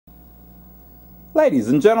Ladies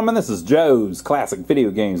and gentlemen, this is Joe's Classic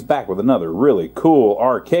Video Games back with another really cool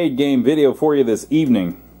arcade game video for you this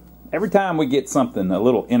evening. Every time we get something a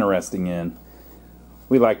little interesting in,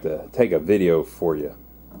 we like to take a video for you.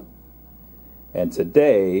 And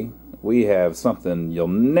today we have something you'll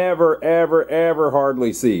never, ever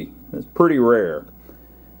hardly see. It's pretty rare.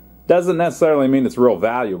 Doesn't necessarily mean it's real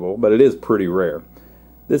valuable, but it is pretty rare.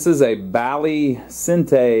 This is a Bally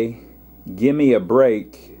Sente Gimme a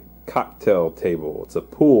Break cocktail table. It's a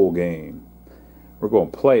pool game. We're going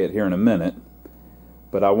to play it here in a minute,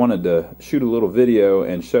 but I wanted to shoot a little video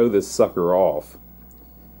and show this sucker off.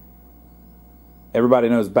 Everybody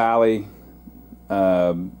knows Bally.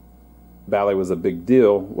 Bally was a big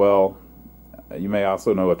deal. Well, you may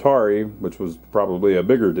also know Atari, which was probably a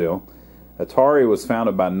bigger deal. Atari was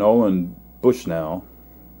founded by Nolan Bushnell.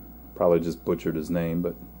 Probably just butchered his name,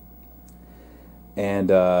 but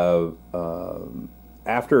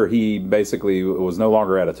after he basically was no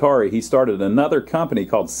longer at Atari, he started another company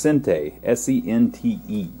called Sente,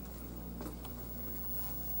 S-E-N-T-E.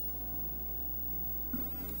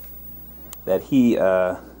 That he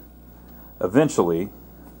eventually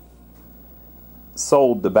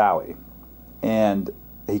sold to Bally, and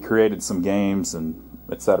he created some games and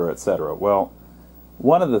etc., etc. Well,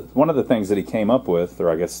 one of the things that he came up with, or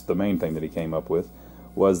I guess the main thing that he came up with,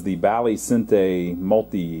 was the Bally Sente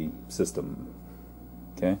multi-system.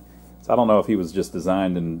 Okay, so I don't know if he was just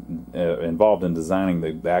designed and involved in designing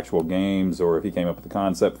the actual games, or if he came up with the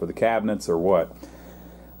concept for the cabinets or what.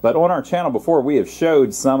 But on our channel before, we have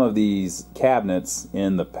showed some of these cabinets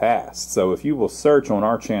in the past. So if you will search on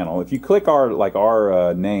our channel, if you click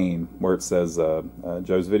our name where it says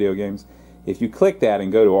Joe's Video Games, if you click that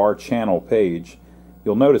and go to our channel page,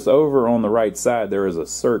 you'll notice over on the right side there is a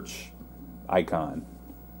search icon,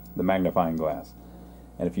 the magnifying glass.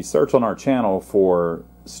 And if you search on our channel for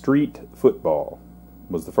Street Football,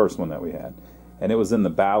 was the first one that we had, and it was in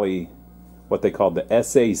the Bally, what they called the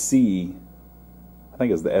SAC, I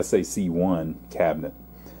think it's the SAC1 cabinet,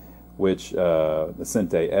 which the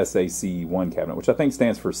Sente SAC1 cabinet, which I think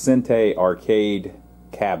stands for Sente Arcade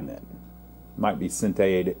Cabinet. Might be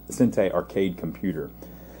Sente Arcade Computer.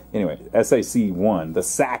 Anyway, SAC1, the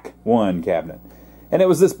SAC1 cabinet. And it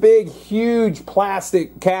was this big, huge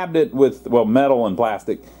plastic cabinet with, well, metal and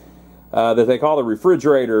plastic, that they call the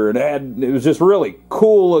refrigerator. And it was just really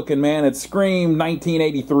cool looking, man. It screamed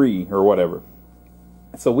 1983 or whatever.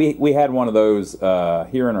 So we had one of those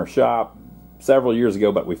here in our shop several years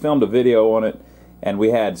ago, but we filmed a video on it, and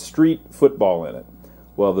we had Street Football in it.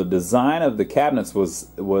 Well, the design of the cabinets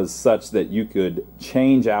was such that you could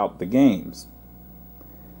change out the games.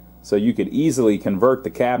 So you could easily convert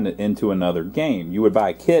the cabinet into another game. You would buy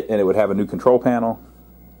a kit, and it would have a new control panel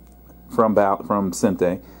from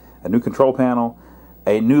Sente, a new control panel,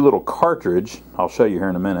 a new little cartridge, I'll show you here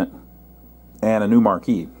in a minute, and a new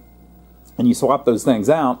marquee. And you swap those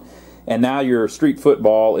things out, and now your Street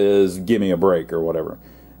Football is Gimme a Break or whatever.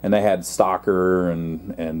 And they had Stalker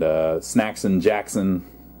and Snacks and Jackson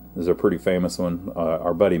is a pretty famous one.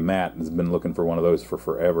 Our buddy Matt has been looking for one of those for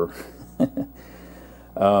forever.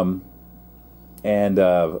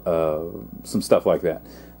 Some stuff like that.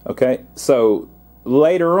 Okay, so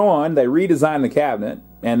later on they redesigned the cabinet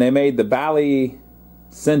and they made the Bally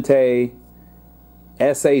Sente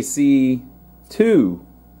SAC2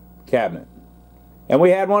 cabinet, and we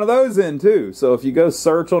had one of those in too. So if you go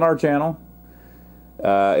search on our channel,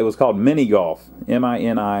 it was called Mini Golf,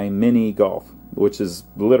 M-I-N-I, Mini Golf, which is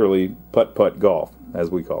literally putt-putt golf, as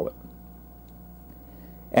we call it.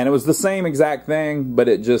 And it was the same exact thing, but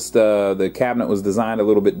it just, the cabinet was designed a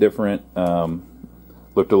little bit different,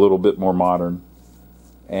 looked a little bit more modern,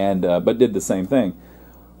 and but did the same thing.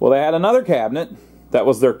 Well, they had another cabinet that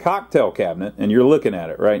was their cocktail cabinet, and you're looking at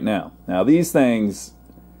it right now. Now, these things,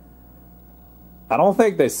 I don't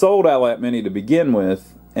think they sold all that many to begin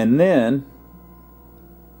with, and then,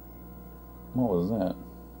 what was that?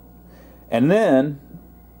 And then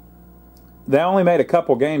they only made a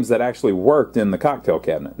couple games that actually worked in the cocktail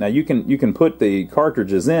cabinet. Now you can put the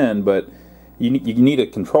cartridges in, but you need a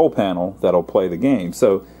control panel that'll play the game.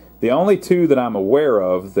 So the only two that I'm aware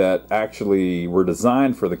of that actually were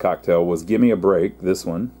designed for the cocktail was Gimme a Break, this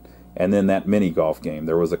one, and then that mini golf game.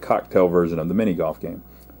 There was a cocktail version of the mini golf game.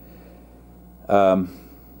 The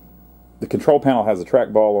control panel has a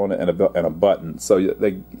trackball on it and a button. So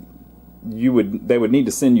they would need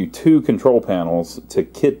to send you two control panels to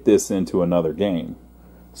kit this into another game.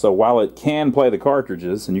 So while it can play the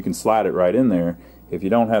cartridges and you can slide it right in there, if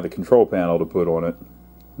you don't have the control panel to put on it,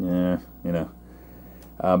 yeah, you know.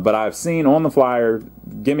 But I've seen on the flyer,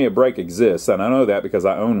 Give Me a Break exists, and I know that because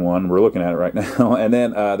I own one. We're looking at it right now. And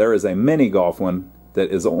then there is a mini golf one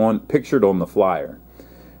that is pictured on the flyer.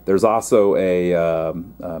 There's also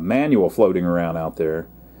a manual floating around out there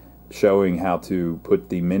showing how to put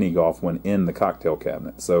the mini golf one in the cocktail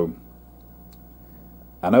cabinet. So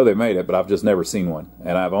I know they made it, but I've just never seen one,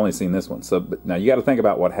 and I've only seen this one. So now you got to think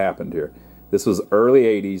about what happened here. This was early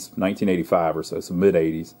 80s, 1985 or so mid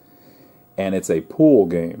 80s. And it's a pool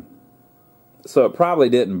game. So it probably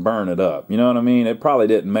didn't burn it up. You know what I mean? It probably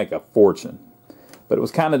didn't make a fortune. But it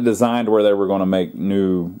was kind of designed where they were going to make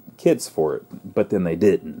new kits for it. But then they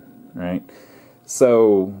didn't, right?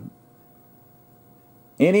 So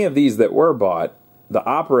any of these that were bought, the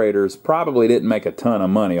operators probably didn't make a ton of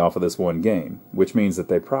money off of this one game, which means that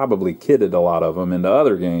they probably kitted a lot of them into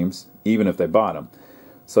other games, even if they bought them.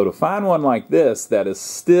 So to find one like this that is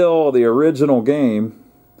still the original game,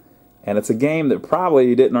 and it's a game that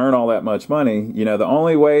probably didn't earn all that much money. You know, the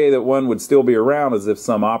only way that one would still be around is if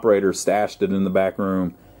some operator stashed it in the back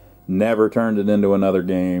room, never turned it into another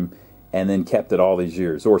game, and then kept it all these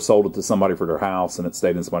years. Or sold it to somebody for their house, and it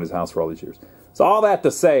stayed in somebody's house for all these years. So all that to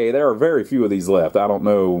say, there are very few of these left. I don't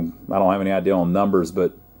know, I don't have any idea on numbers,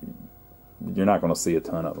 but you're not going to see a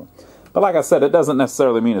ton of them. But like I said, it doesn't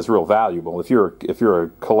necessarily mean it's real valuable. If you're a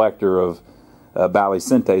collector of Bally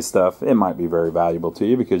Sente stuff, it might be very valuable to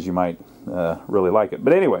you because you might really like it.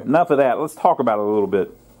 But anyway, enough of that. Let's talk about it a little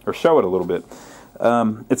bit, or show it a little bit.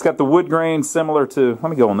 It's got the wood grain similar to, let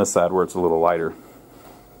me go on this side where it's a little lighter.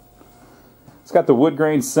 It's got the wood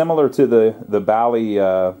grain similar to the Bally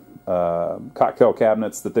cocktail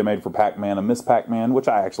cabinets that they made for Pac-Man and Miss Pac-Man, which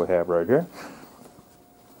I actually have right here.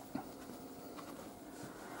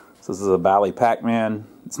 So this is a Bally Pac-Man.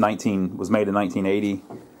 It's was made in 1980.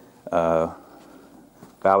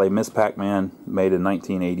 Bally Miss Pac-Man, made in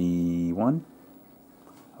 1981,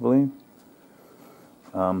 I believe.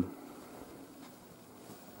 And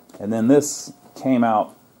then this came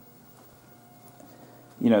out,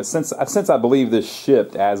 you know, since I believe this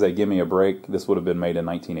shipped as a Gimme a Break, this would have been made in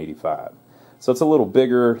 1985. So it's a little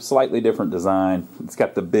bigger, slightly different design. It's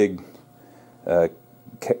got the big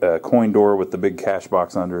coin door with the big cash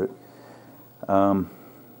box under it.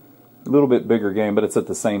 A little bit bigger game, but it's at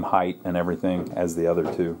the same height and everything as the other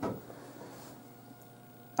two.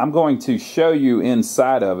 I'm going to show you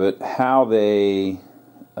inside of it how they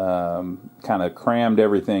kind of crammed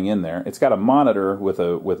everything in there. It's got a monitor with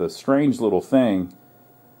a strange little thing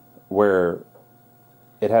where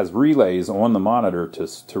it has relays on the monitor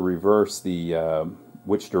to reverse the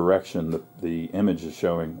which direction the image is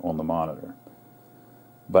showing on the monitor.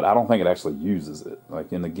 But I don't think it actually uses it.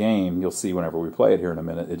 Like in the game, you'll see whenever we play it here in a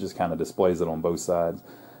minute, it just kind of displays it on both sides.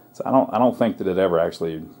 So I don't think that it ever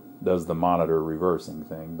actually does the monitor reversing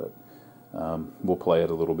thing, but we'll play it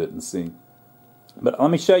a little bit and see. But let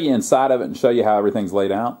me show you inside of it and show you how everything's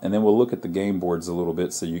laid out, and then we'll look at the game boards a little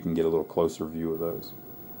bit so you can get a little closer view of those.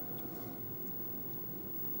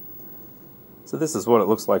 So this is what it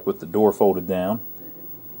looks like with the door folded down.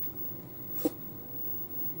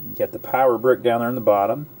 You got the power brick down there in the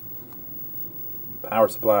bottom. Power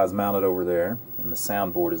supply is mounted over there, and the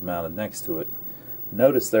soundboard is mounted next to it.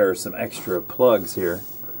 Notice there are some extra plugs here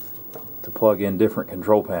to plug in different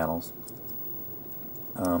control panels,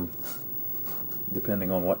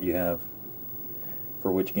 depending on what you have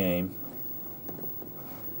for which game.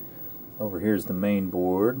 Over here's the main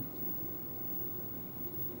board.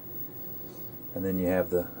 And then you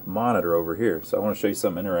have the monitor over here. So I want to show you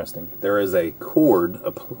something interesting. There is a cord,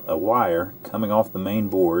 a wire, coming off the main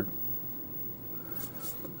board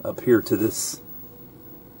up here to this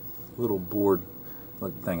little board.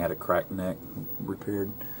 Look, the thing had a cracked neck,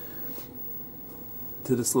 repaired.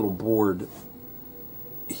 To this little board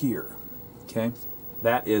here. Okay?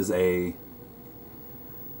 That is a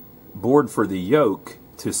board for the yoke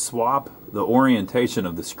to swap the orientation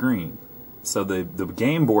of the screen. So the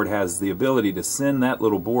game board has the ability to send that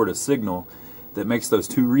little board a signal that makes those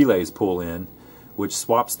two relays pull in, which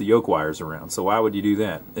swaps the yoke wires around. So why would you do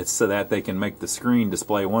that? It's so that they can make the screen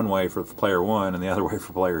display one way for player 1 and the other way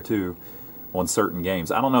for player 2 on certain games.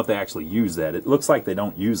 I don't know if they actually use that. It looks like they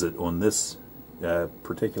don't use it on this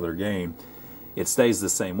particular game. It stays the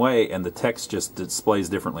same way, and the text just displays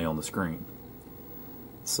differently on the screen.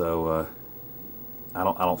 So I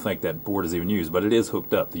don't think that board is even used, but it is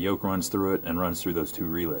hooked up. The yoke runs through it and runs through those two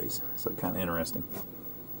relays. So kind of interesting.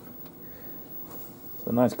 It's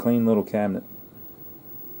a nice clean little cabinet.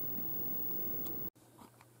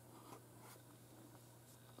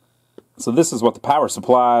 So this is what the power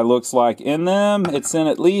supply looks like in them. It's in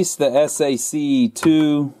at least the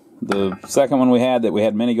SAC2 the second one we had that we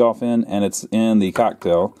had mini golf in, and it's in the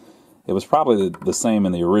cocktail. It was probably the same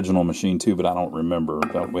in the original machine too, but I don't remember.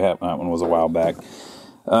 That one was a while back.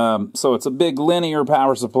 So it's a big linear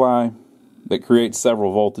power supply that creates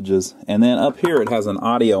several voltages, and then up here it has an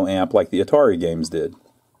audio amp like the Atari games did.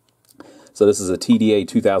 So this is a TDA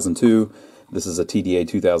 2002, this is a TDA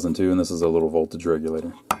 2002, and this is a little voltage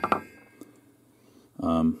regulator.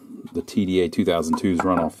 The TDA 2002s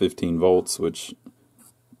run off 15 volts, which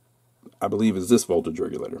I believe is this voltage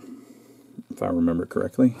regulator, if I remember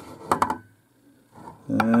correctly.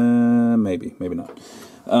 Maybe not.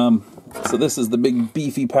 So this is the big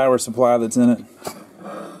beefy power supply that's in it.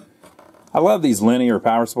 I love these linear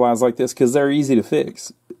power supplies like this because they're easy to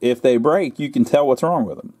fix. If they break, you can tell what's wrong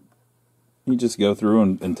with them. You just go through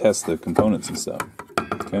and test the components and stuff.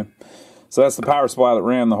 Okay, so that's the power supply that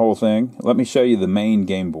ran the whole thing. Let me show you the main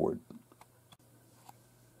game board.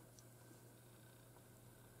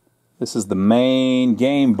 This is the main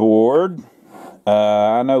game board.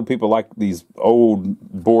 I know people like these old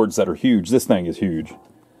boards that are huge. This thing is huge.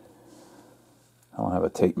 I don't have a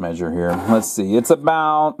tape measure here. Let's see. It's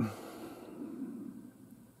about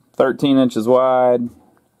 13 inches wide,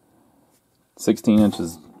 16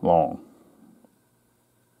 inches long.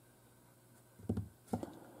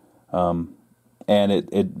 And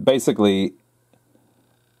it basically,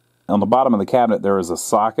 on the bottom of the cabinet, there is a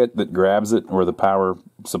socket that grabs it where the power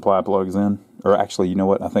supply plugs in. Or actually, you know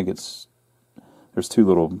what? I think there's two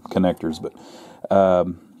little connectors, but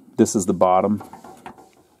this is the bottom.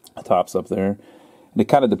 The top's up there. And it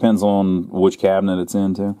kind of depends on which cabinet it's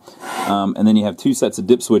into. And then you have two sets of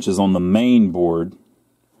dip switches on the main board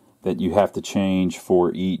that you have to change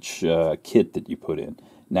for each kit that you put in.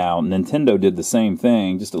 Now, Nintendo did the same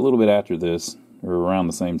thing just a little bit after this, or around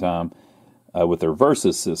the same time, with their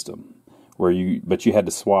Versus system, but you had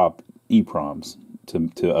to swap EEPROMs to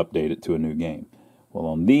update it to a new game. Well,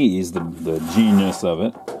 on these, the genius of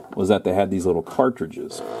it was that they had these little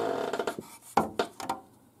cartridges.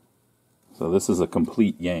 So this is a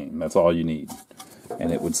complete game. That's all you need.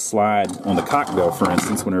 And it would slide on the cocktail, for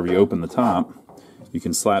instance, whenever you open the top, you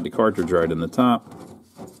can slide the cartridge right in the top,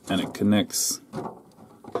 and it connects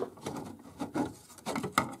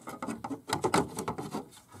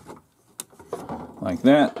like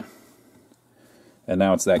that. And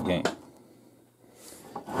now it's that game.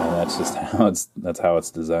 And that's just how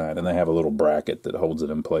it's designed. And they have a little bracket that holds it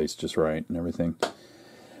in place just right and everything.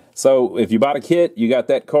 So if you bought a kit, you got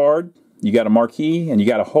that card, you got a marquee, and you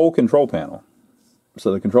got a whole control panel.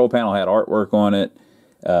 So the control panel had artwork on it,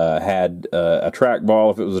 had a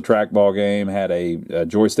trackball if it was a trackball game, had a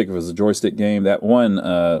joystick if it was a joystick game. That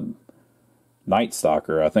one Night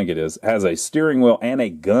Stalker, I think it is, has a steering wheel and a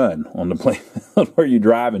gun on the playfield where you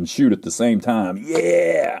drive and shoot at the same time.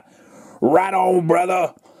 Yeah! Right on,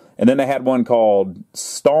 brother! And then they had one called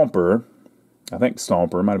Stomper. I think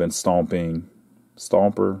Stomper. It might have been Stomping.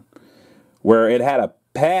 Stomper. Where it had a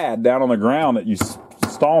pad down on the ground that you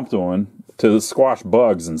stomped on to squash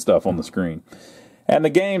bugs and stuff on the screen. And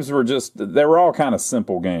the games were they were all kind of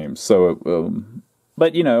simple games. So,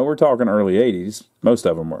 but you know, we're talking early 80s. Most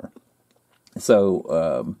of them were.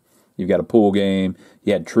 So, you've got a pool game,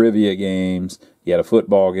 you had trivia games, you had a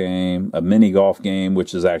football game, a mini golf game,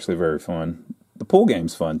 which is actually very fun. The pool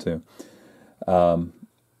game's fun too.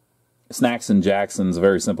 Snacks and Jackson's a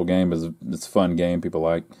very simple game, but it's a fun game people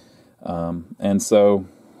like. And so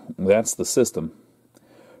that's the system.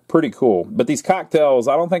 Pretty cool. But these cocktails,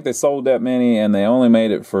 I don't think they sold that many, and they only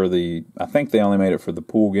made it for I think they only made it for the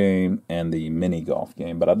pool game and the mini golf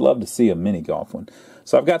game. But I'd love to see a mini golf one.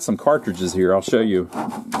 So I've got some cartridges here. I'll show you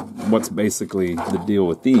what's basically the deal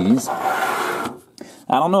with these. I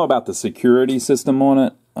don't know about the security system on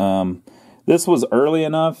it. This was early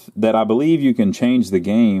enough that I believe you can change the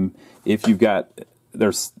game if you've got,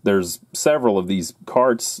 there's several of these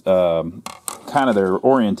carts, kind of their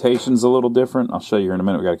orientation's a little different. I'll show you here in a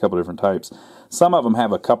minute. We've got a couple different types. Some of them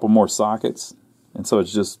have a couple more sockets, and so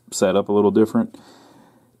it's just set up a little different.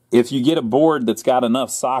 If you get a board that's got enough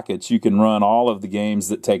sockets, you can run all of the games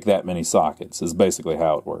that take that many sockets, is basically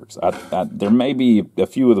how it works. There may be a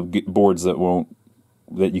few of the boards that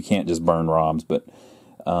you can't just burn ROMs, but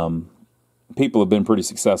people have been pretty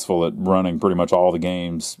successful at running pretty much all the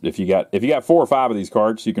games. If you got 4 or 5 of these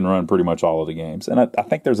carts, you can run pretty much all of the games. And I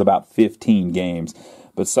think there's about 15 games,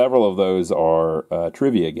 but several of those are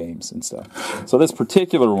trivia games and stuff. So this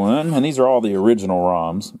particular one, and these are all the original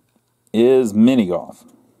ROMs, is mini golf.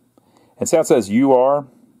 And see how it says UR?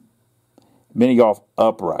 Mini golf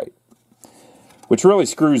upright. Which really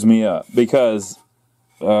screws me up because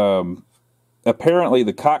apparently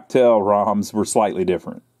the cocktail ROMs were slightly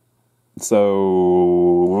different. So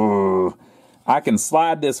I can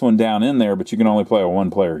slide this one down in there, but you can only play a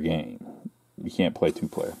one-player game. You can't play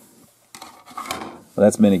two-player. Well,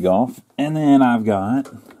 that's mini golf. And then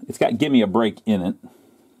it's got Gimme a Break in it.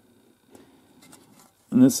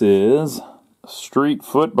 And this is Street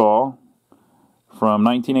Football from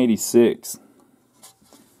 1986.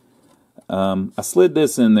 I slid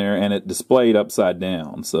this in there and it displayed upside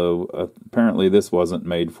down. So apparently this wasn't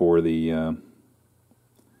made for the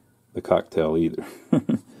cocktail either.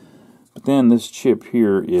 But then this chip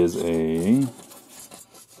here is a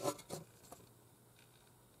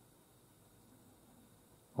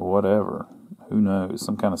whatever. Who knows?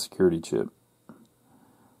 Some kind of security chip.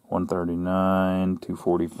 139,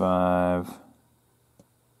 245,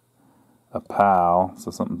 a PAL,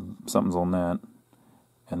 so something's on that,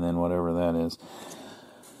 and then whatever that is.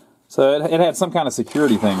 So it had some kind of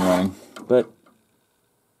security thing running, but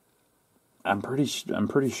I'm pretty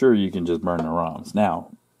sure you can just burn the ROMs.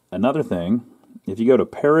 Now, another thing, if you go to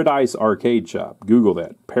Paradise Arcade Shop, Google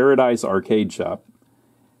that, Paradise Arcade Shop,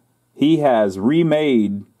 he has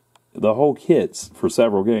remade the whole kits for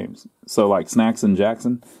several games. So like Snacks and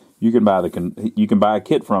Jackson, you can buy a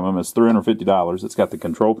kit from him. It's $350. It's got the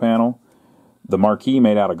control panel, the marquee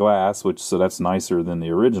made out of glass, so that's nicer than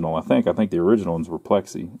the original. I think the original ones were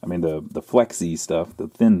plexi. I mean the flexi stuff, the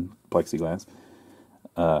thin plexiglass.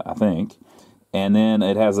 I think. And then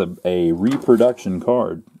it has a reproduction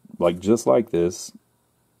card, just like this,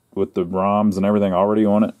 with the ROMs and everything already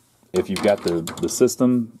on it. If you've got the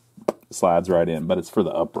system, it slides right in, but it's for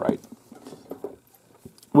the upright,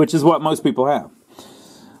 which is what most people have.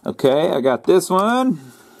 Okay, I got this one.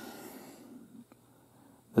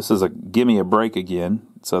 This is a Gimme a Break again.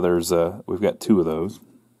 So we've got two of those.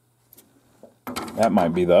 That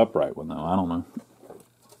might be the upright one though, I don't know.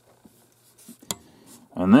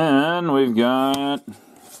 And then we've got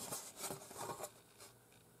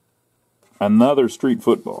another Street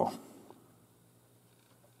Football.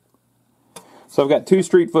 So I've got two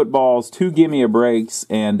Street Footballs, two Gimme a Breaks,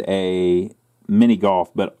 and a mini golf,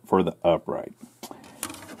 but for the upright.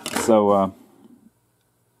 So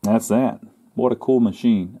that's that. What a cool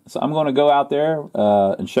machine. So I'm going to go out there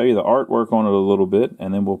and show you the artwork on it a little bit,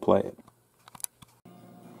 and then we'll play it.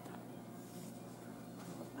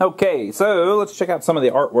 Okay, so let's check out some of the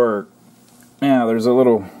artwork. Now, there's a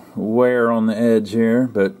little wear on the edge here,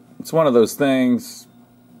 but it's one of those things,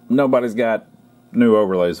 nobody's got new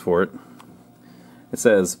overlays for it. It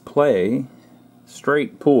says play,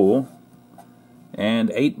 straight pool, and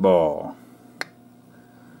 8-ball.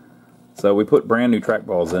 So we put brand new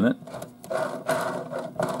trackballs in it.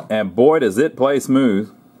 And boy, does it play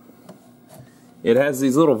smooth. It has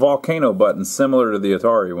these little volcano buttons similar to the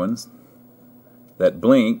Atari ones, that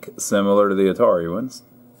blink similar to the Atari ones.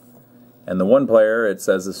 And the one player, it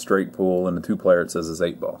says is straight pool, and the two player, it says is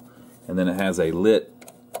 8-ball. And then it has a lit,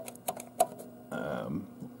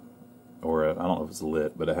 I don't know if it's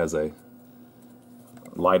lit, but it has a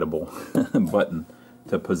lightable button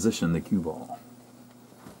to position the cue ball.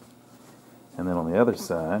 And then on the other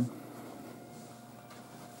side,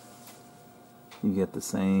 you get the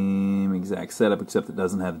same exact setup, except it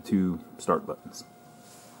doesn't have the two start buttons.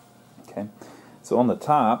 Okay, so on the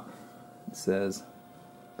top, it says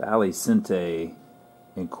Bally Sente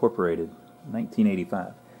Incorporated,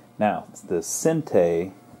 1985. Now, the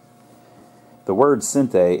Sente, the word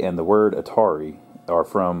Sente and the word Atari are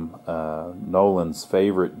from Nolan's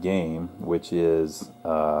favorite game, which is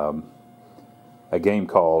a game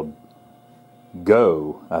called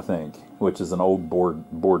Go, I think, which is an old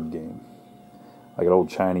board game, like an old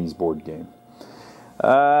Chinese board game.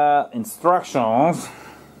 Instructions.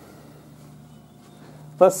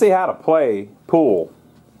 Let's see how to play pool.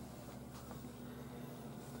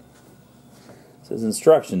 It says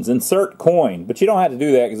instructions. Insert coin, but you don't have to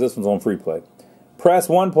do that because this one's on free play. Press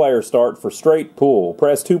 1-player start for straight pool.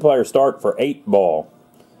 Press 2-player start for 8-ball.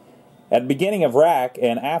 At the beginning of rack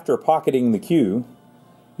and after pocketing the cue,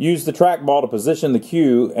 use the trackball to position the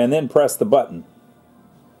cue and then press the button.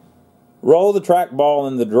 Roll the trackball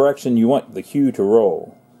in the direction you want the cue to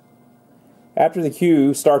roll. After the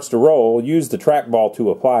cue starts to roll, use the trackball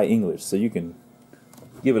to apply English. So you can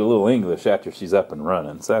give it a little English after she's up and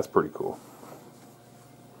running. So that's pretty cool.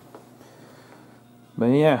 But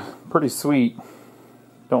yeah, pretty sweet.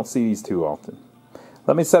 Don't see these too often.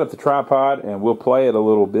 Let me set up the tripod and we'll play it a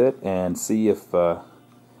little bit and see if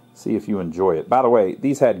you enjoy it. By the way,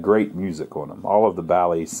 these had great music on them. All of the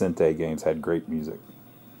Bally Sente games had great music.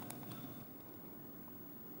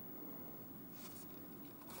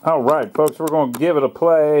 Alright folks, we're going to give it a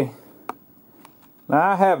play.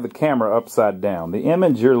 Now I have the camera upside down. The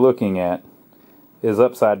image you're looking at is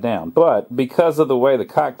upside down. But because of the way the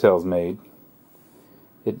cocktail's made,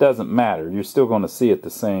 it doesn't matter. You're still going to see it the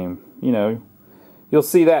same. You know, you'll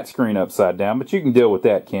see that screen upside down, but you can deal with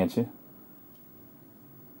that, can't you?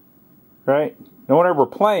 Right? And whenever we're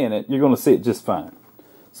playing it, you're going to see it just fine.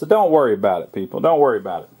 So don't worry about it, people. Don't worry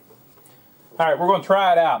about it. All right, we're going to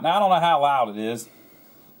try it out. Now, I don't know how loud it is.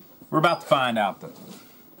 We're about to find out, though.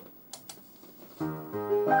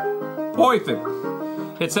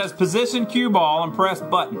 Perfect. It says position cue ball and press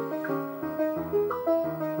button.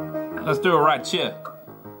 Let's do it right here.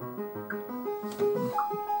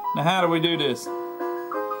 Now, how do we do this?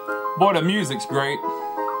 Boy, the music's great.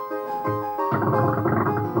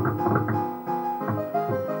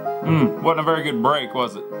 Wasn't a very good break,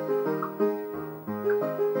 was it?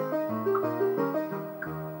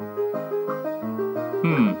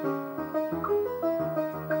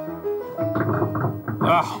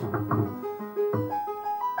 Oh.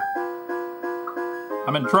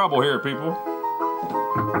 I'm in trouble here, people.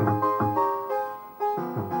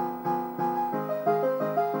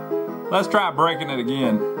 Let's try breaking it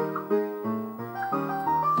again.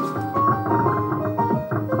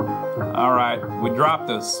 All right, we dropped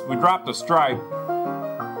this. We dropped a stripe.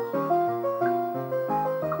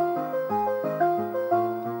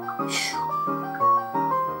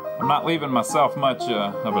 I'm not leaving myself much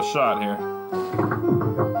of a shot here.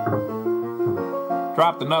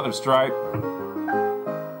 Dropped another stripe.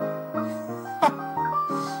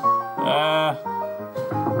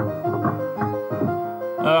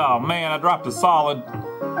 Oh man, I dropped a solid.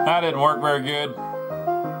 That didn't work very good.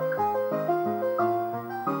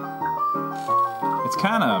 It's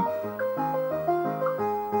kind of...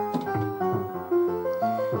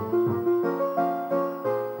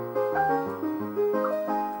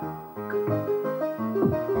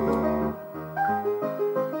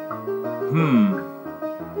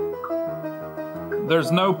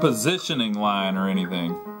 There's no positioning line or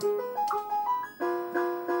anything.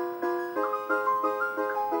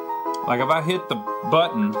 Like if I hit the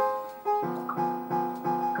button...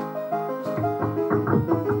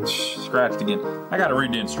 Scratched again. I gotta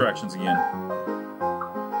read the instructions again.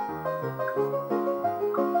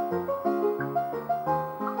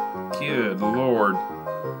 Good Lord.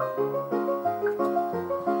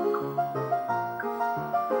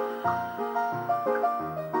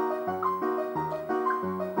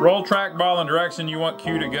 Roll trackball in direction you want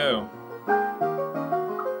cue to go.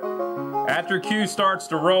 After cue starts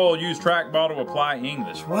to roll, use trackball to apply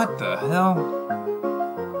English. What the hell?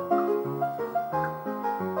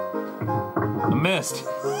 I missed.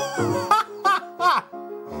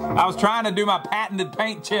 I was trying to do my patented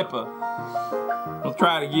paint chipper. We'll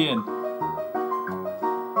try it again.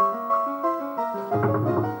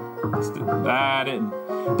 I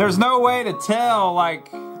didn't. There's no way to tell,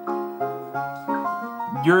 like,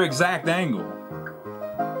 your exact angle.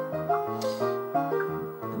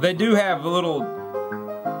 They do have a little...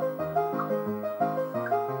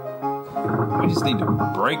 We just need to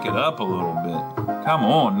break it up a little bit. Come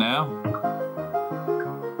on now.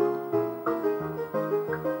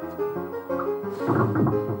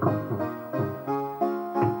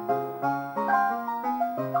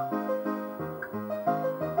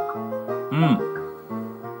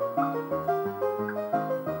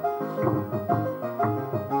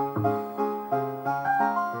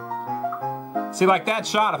 See, like that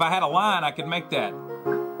shot, if I had a line, I could make that.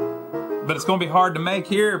 But it's going to be hard to make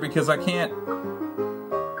here because I can't...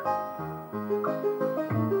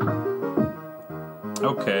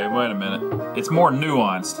 Okay, wait a minute. It's more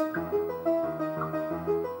nuanced.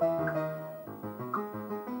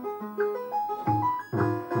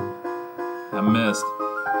 I missed.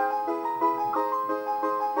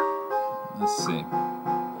 Let's see.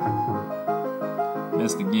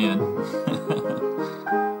 Missed again.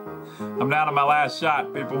 I'm down to my last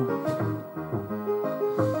shot, people.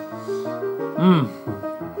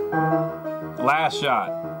 Last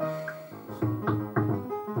shot.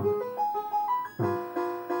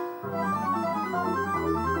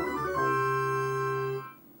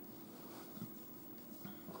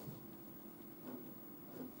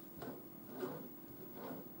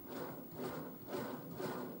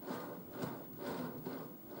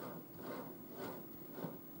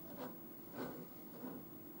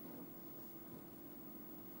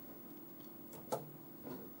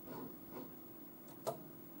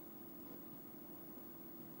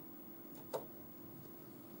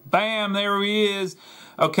 Bam, there he is.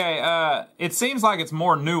 Okay, it seems like it's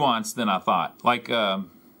more nuanced than I thought. Like,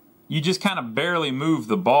 you just kind of barely move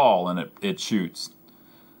the ball and it shoots.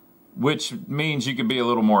 Which means you can be a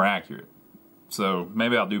little more accurate. So,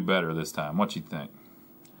 maybe I'll do better this time. What you think?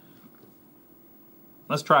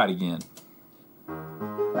 Let's try it again.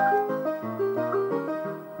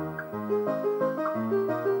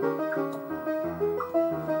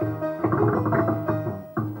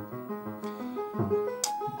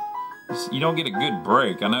 You don't get a good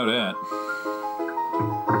break, I know that.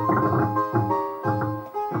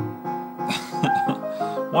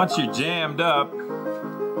 Once you're jammed up.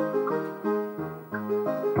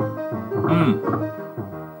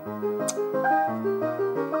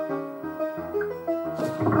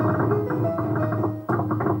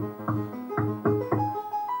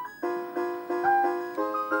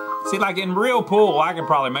 See, like in real pool, I could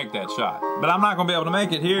probably make that shot, but I'm not gonna be able to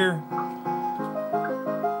make it here.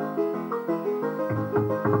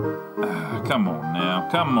 Come on now,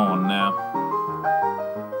 come on now.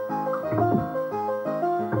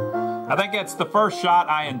 I think that's the first shot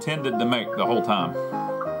I intended to make the whole time.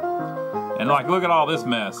 And like, look at all this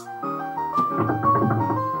mess.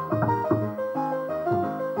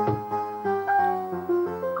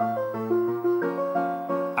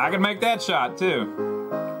 I can make that shot too.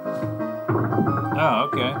 Oh,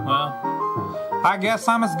 okay, well, I guess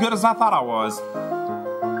I'm as good as I thought I was.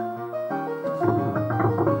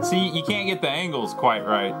 See, you can't get the angles quite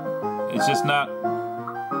right. It's just not.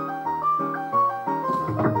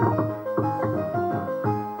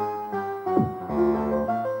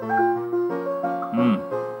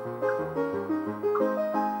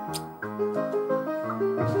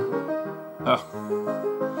 Oh,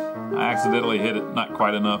 I accidentally hit it, not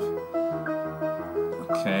quite enough.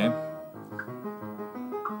 Okay.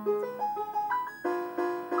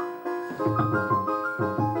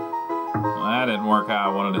 Well, that didn't work how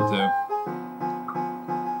I wanted it to.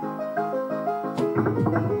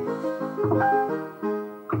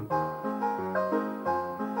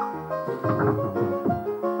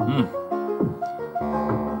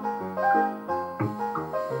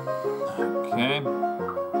 Okay.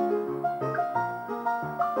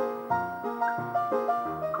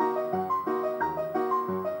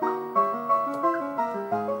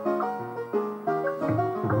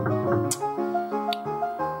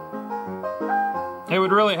 It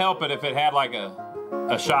would really help it if it had like a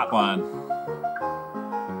shot line.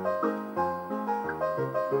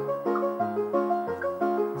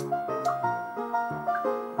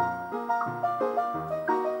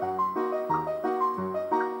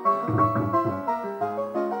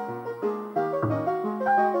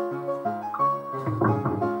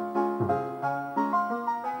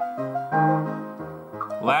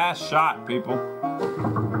 Last shot, people.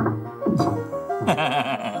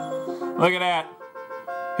 Look at that.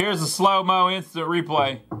 Here's a slow-mo instant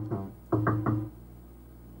replay.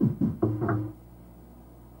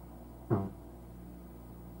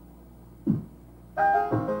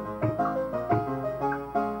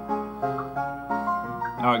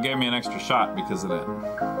 Oh, it gave me an extra shot because of that.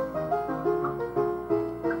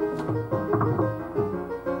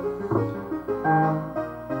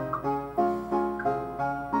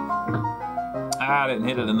 I didn't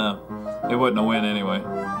hit it enough. It wouldn't have win anyway.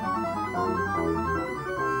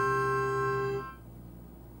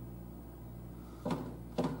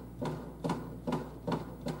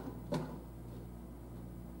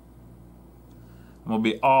 I'm gonna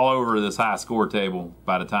be all over this high score table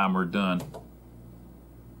by the time we're done.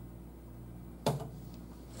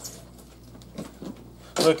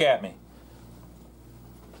 Look at me.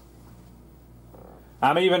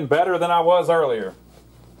 I'm even better than I was earlier.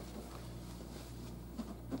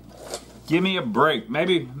 Give me a break.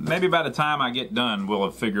 Maybe by the time I get done, we'll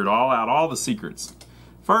have figured all out, all the secrets.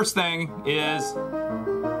 First thing is,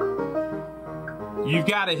 you've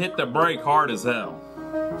got to hit the brake hard as hell.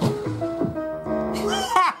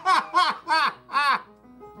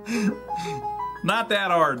 Not that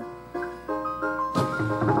hard.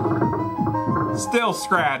 Still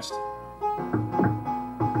scratched.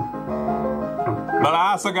 But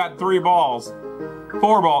I also got 3 balls.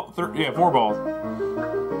 4 balls. 4 balls.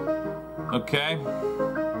 Okay.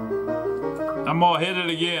 I'm gonna hit it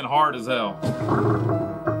again hard as hell.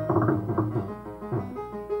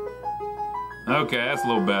 Okay, that's a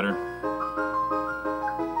little better.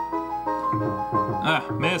 Ah,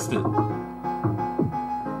 missed it.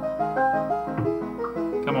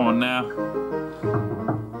 Come on now.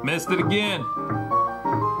 Missed it again.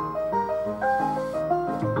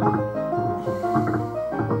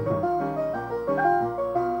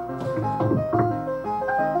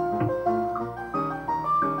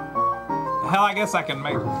 Hell, I guess I can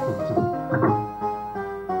make...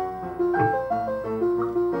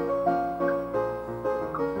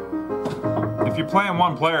 If you're playing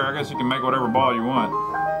one player, I guess you can make whatever ball you want.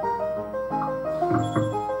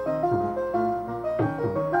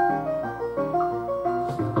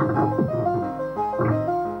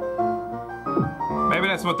 Maybe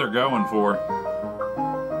that's what they're going for.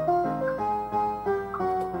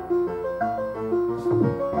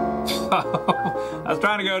 I was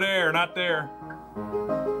trying to go there, not there.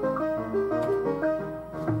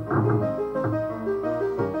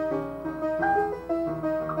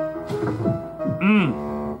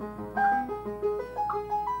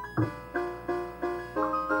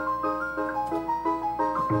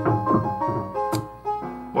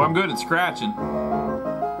 Well, I'm good at scratching.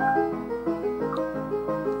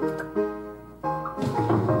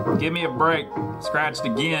 Give me a break. Scratched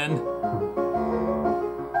again.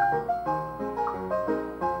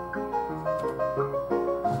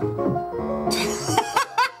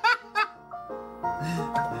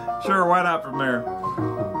 Sure, why not from there?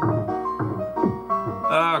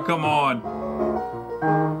 Oh, come on.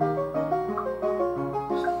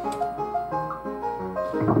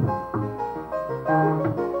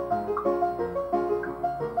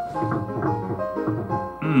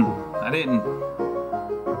 I didn't.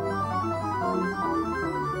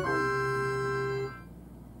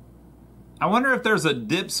 I wonder if there's a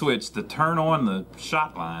dip switch to turn on the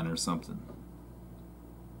shot line or something.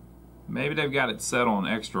 Maybe they've got it set on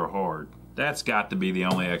extra hard. That's got to be the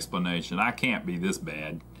only explanation. I can't be this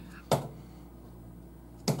bad.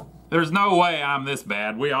 There's no way I'm this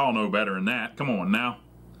bad. We all know better than that. Come on now.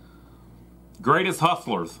 Greatest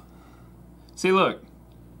hustlers. See, look.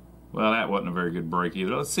 Well, that wasn't a very good break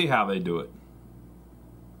either. Let's see how they do it.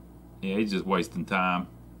 Yeah, he's just wasting time.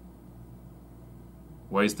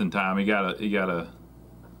 Wasting time. He gotta.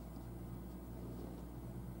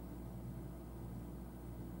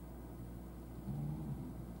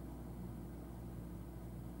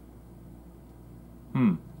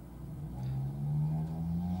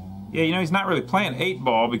 Yeah, you know, he's not really playing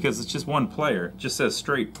 8-ball because it's just one player. It just says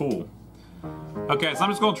straight pool. Okay, so I'm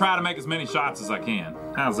just gonna try to make as many shots as I can.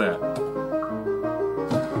 How's that?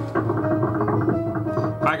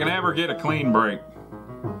 If I can ever get a clean break.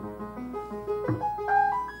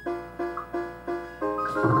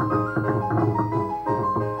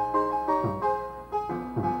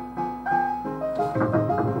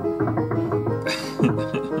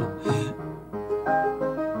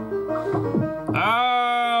 Oh,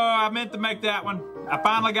 I meant to make that one. I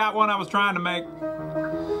finally got one I was trying to make.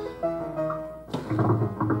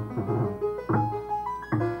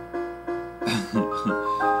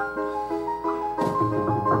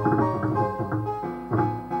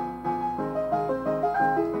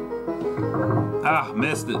 Ah,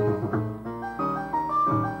 missed it.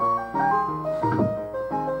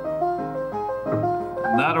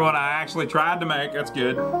 Another one I actually tried to make. That's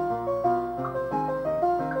good.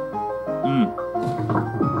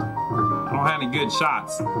 I don't have any good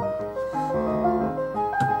shots.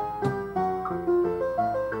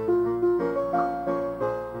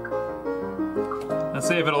 Let's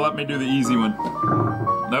see if it'll let me do the easy one.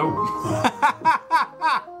 Nope.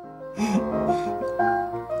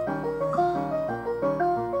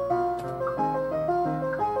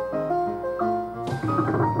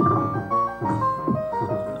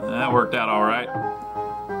 That worked out all right.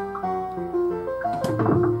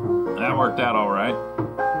 That worked out all right.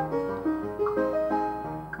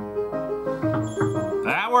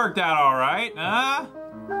 That worked out all right. I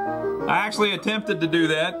actually attempted to do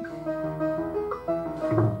that.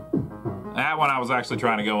 That one I was actually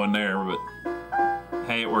trying to go in there, but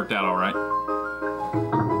hey, it worked out all right.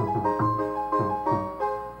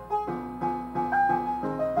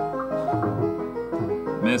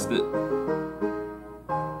 Missed it.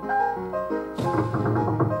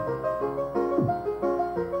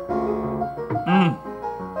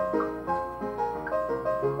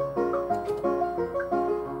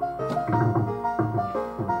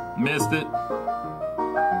 Missed it.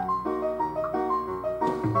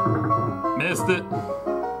 Missed it.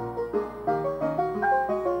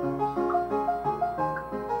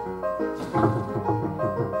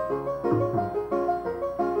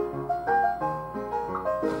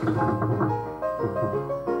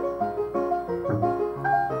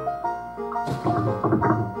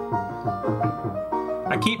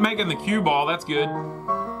 I keep making the cue ball, that's good.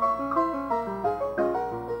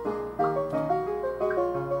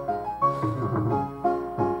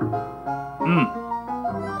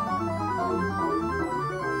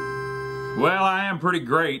 Well, I am pretty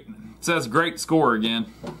great. It says great score again.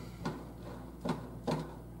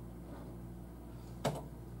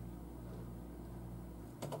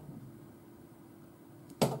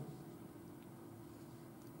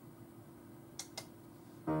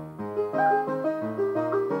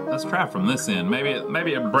 Let's try from this end. Maybe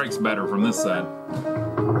it breaks better from this side.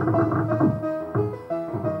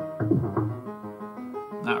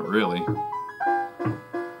 Not really.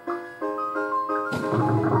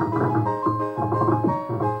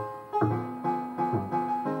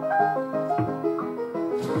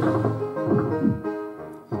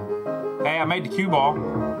 Hey, I made the cue ball.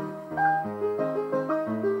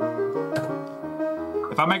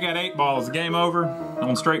 If I make that 8 ball, is the game over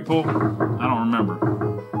on straight pull? I don't remember.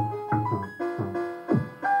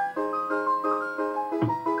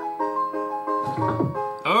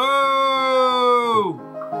 Oh!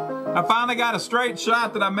 I finally got a straight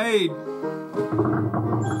shot that I made.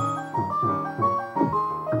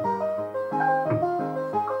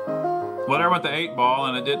 Well, there went the 8 ball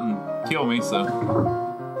and it didn't kill me, so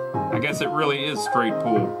I guess it really is straight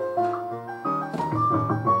pull.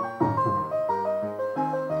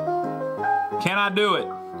 Can I do it?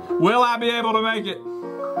 Will I be able to make it?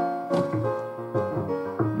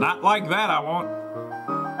 Not like that, I won't.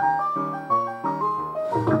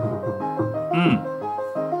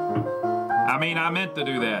 I mean, I meant to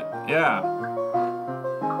do that. Yeah.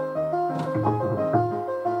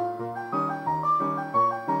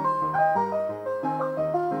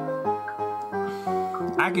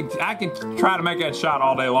 I could try to make that shot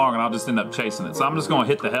all day long and I'll just end up chasing it. So I'm just gonna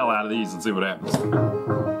hit the hell out of these and see what happens.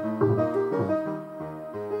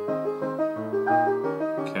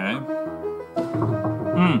 Okay.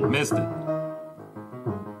 Missed it.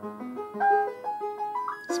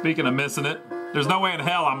 Speaking of missing it, there's no way in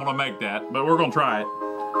hell I'm gonna make that, but we're gonna try it.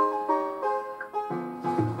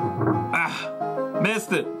 Ah,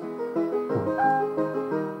 missed it.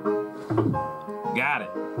 Got it.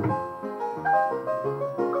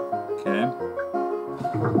 Okay.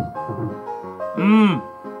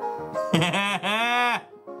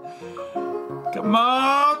 Come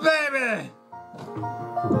on, baby.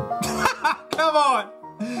 Come on.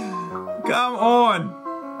 Come on.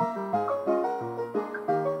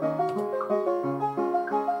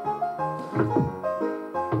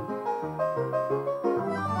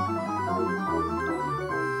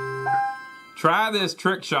 Try this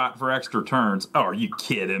trick shot for extra turns. Oh, are you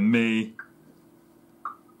kidding me?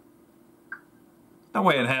 No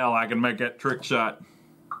way in hell I can make that trick shot.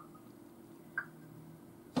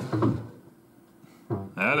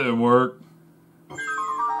 That didn't work.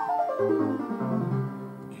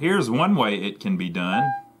 Here's one way it can be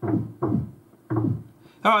done.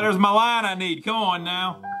 Oh, there's my line I need. Come on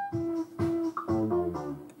now.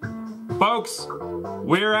 Folks,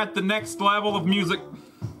 we're at the next level of music.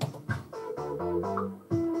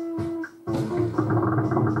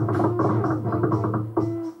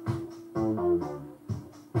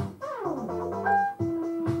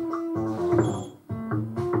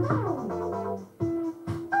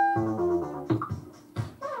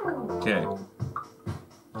 Okay.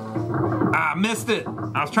 I missed it.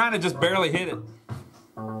 I was trying to just barely hit it.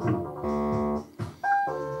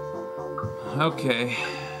 Okay.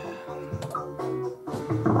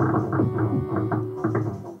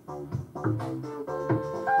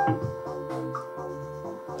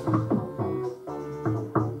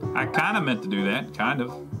 I kind of meant to do that, kind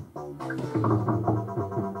of.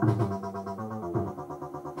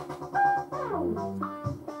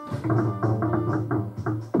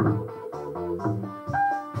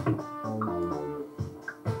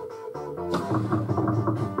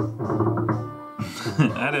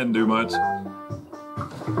 That didn't do much.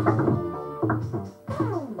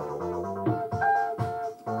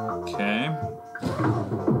 Okay.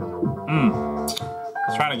 I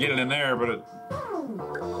was trying to get it in there, but it...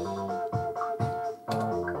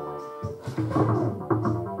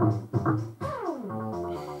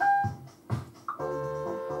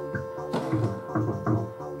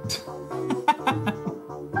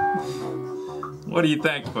 What do you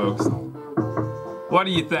think, folks? What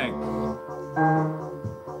do you think?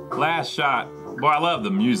 Last shot. Boy, I love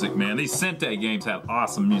the music, man. These Sente games have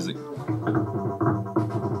awesome music.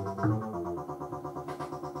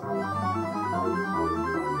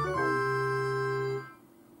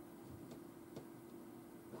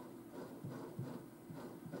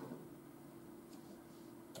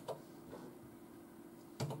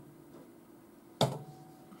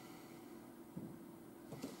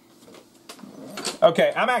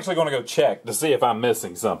 Okay, I'm actually going to go check to see if I'm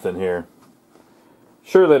missing something here.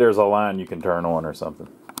 Surely there's a line you can turn on or something.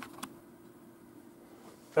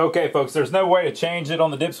 Okay, folks, there's no way to change it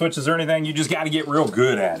on the dip switches or anything. You just got to get real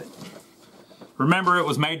good at it. Remember, it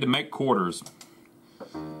was made to make quarters.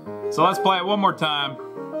 So let's play it one more time.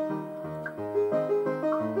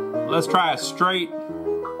 Let's try a straight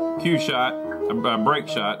cue shot, a break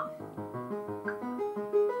shot.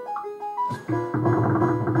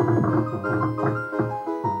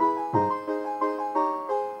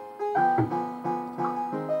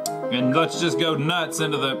 And let's just go nuts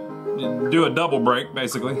into the, do a double break,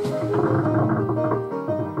 basically.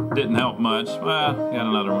 Didn't help much. Well, got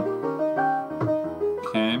another one.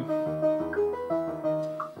 Okay.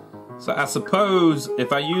 So I suppose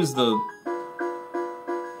if I use the...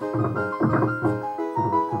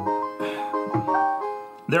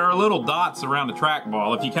 There are little dots around the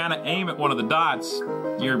trackball. If you kind of aim at one of the dots,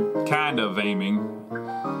 you're kind of aiming.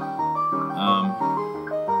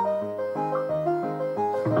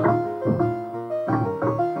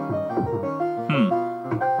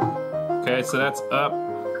 Okay, so that's up.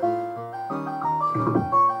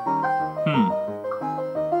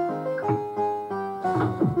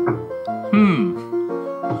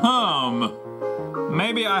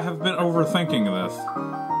 Maybe I have been overthinking this.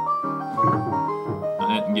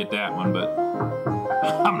 I didn't get that one, but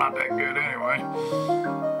I'm not that good anyway.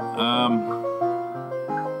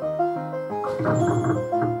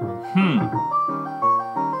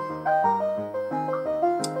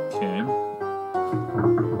 Okay.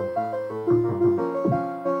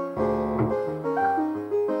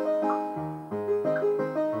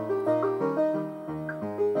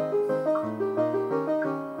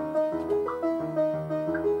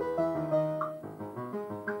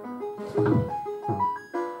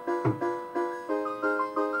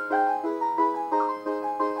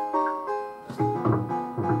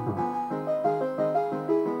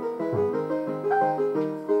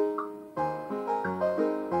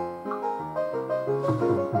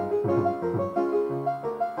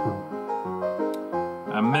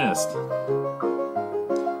 I missed.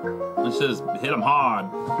 Let's just hit them hard.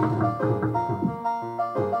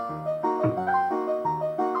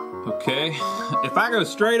 Okay, if I go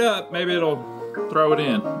straight up, maybe it'll throw it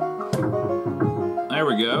in. There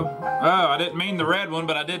we go. Oh, I didn't mean the red one,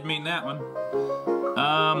 but I did mean that one.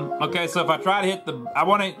 Okay, so if I try to hit the, I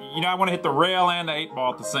want to hit the rail and the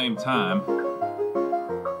 8-ball at the same time.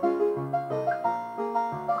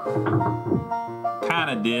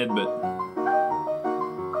 Kind of did, but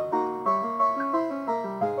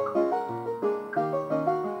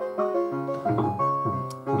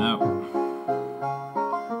no.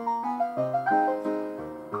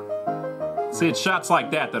 See, it's shots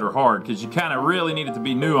like that that are hard because you kind of really need it to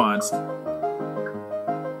be nuanced.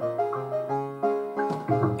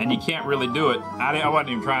 And you can't really do it. I wasn't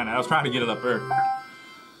even trying it. I was trying to get it up there.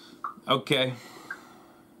 Okay.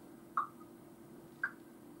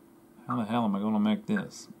 How the hell am I going to make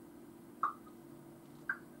this?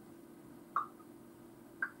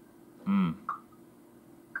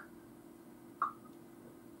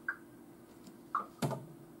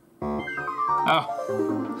 Oh.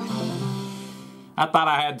 I thought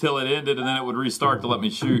I had till it ended and then it would restart to let me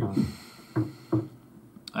shoot.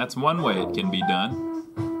 That's one way it can be done.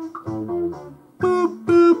 Boop,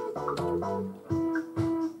 boop.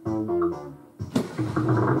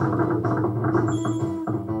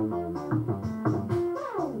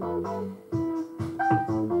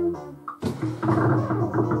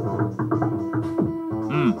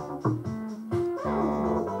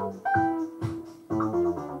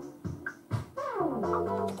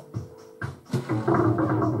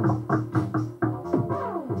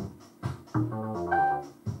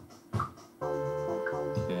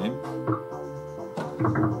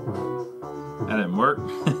 That didn't work. A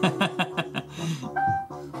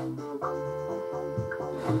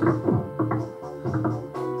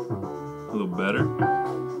little better.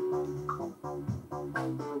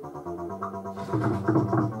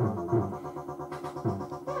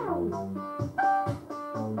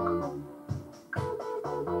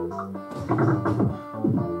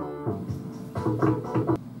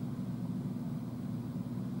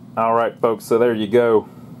 All right, folks, so there you go.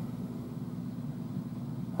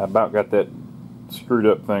 I about got that screwed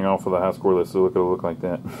up thing off of the high score list, so it'll look like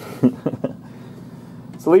that.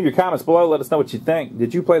 So leave your comments below. Let us know what you think.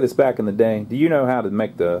 Did you play this back in the day? Do you know how to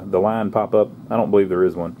make the line pop up? I don't believe there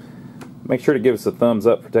is one. Make sure to give us a thumbs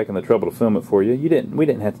up for taking the trouble to film it for you. We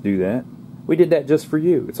didn't have to do that. We did that just for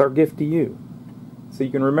you. It's our gift to you. So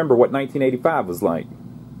you can remember what 1985 was like.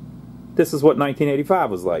 This is what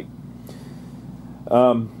 1985 was like.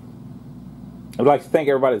 I'd like to thank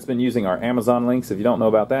everybody that's been using our Amazon links. If you don't know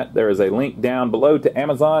about that, there is a link down below to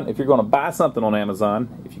Amazon. If you're going to buy something on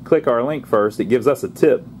Amazon, if you click our link first, it gives us a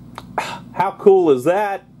tip. How cool is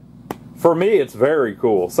that? For me, it's very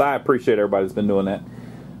cool. So I appreciate everybody that's been doing that.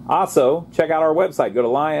 Also, check out our website. Go to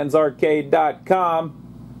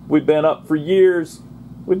lionsarcade.com. We've been up for years.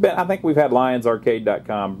 I think we've had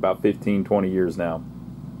lionsarcade.com about 15, 20 years now.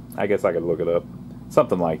 I guess I could look it up.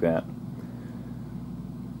 Something like that.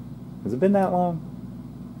 Has it been that long?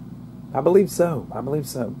 I believe so.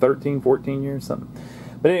 13, 14 years, something.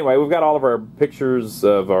 But anyway, we've got all of our pictures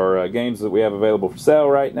of our games that we have available for sale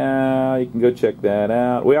right now. You can go check that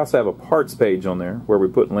out. We also have a parts page on there where we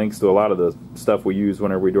put links to a lot of the stuff we use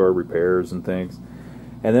whenever we do our repairs and things.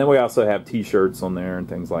 And then we also have t-shirts on there and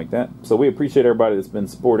things like that. So we appreciate everybody that's been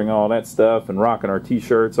supporting all that stuff and rocking our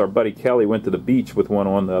t-shirts. Our buddy Kelly went to the beach with one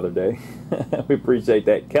on the other day. We appreciate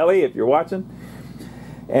that. Kelly, if you're watching.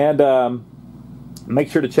 And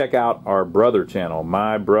make sure to check out our brother channel,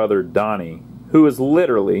 My Brother Donnie, who is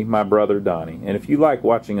literally my brother Donnie. And if you like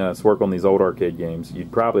watching us work on these old arcade games, you'd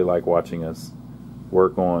probably like watching us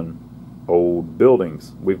work on old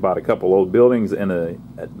buildings. We've bought a couple old buildings in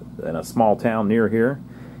a small town near here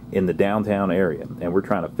in the downtown area, and we're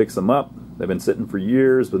trying to fix them up. They've been sitting for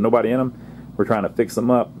years with nobody in them. We're trying to fix them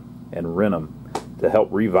up and rent them to help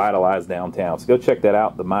revitalize downtown. So go check that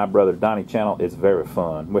out, the My Brother Donnie channel. It's very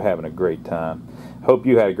fun. We're having a great time. Hope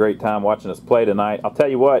you had a great time watching us play tonight. I'll tell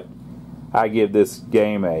you what, I give this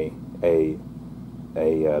game a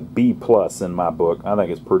B+ in my book. I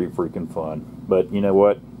think it's pretty freaking fun. But you know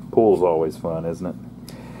what? Pool's always fun, isn't it?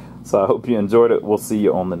 So I hope you enjoyed it. We'll see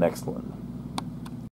you on the next one.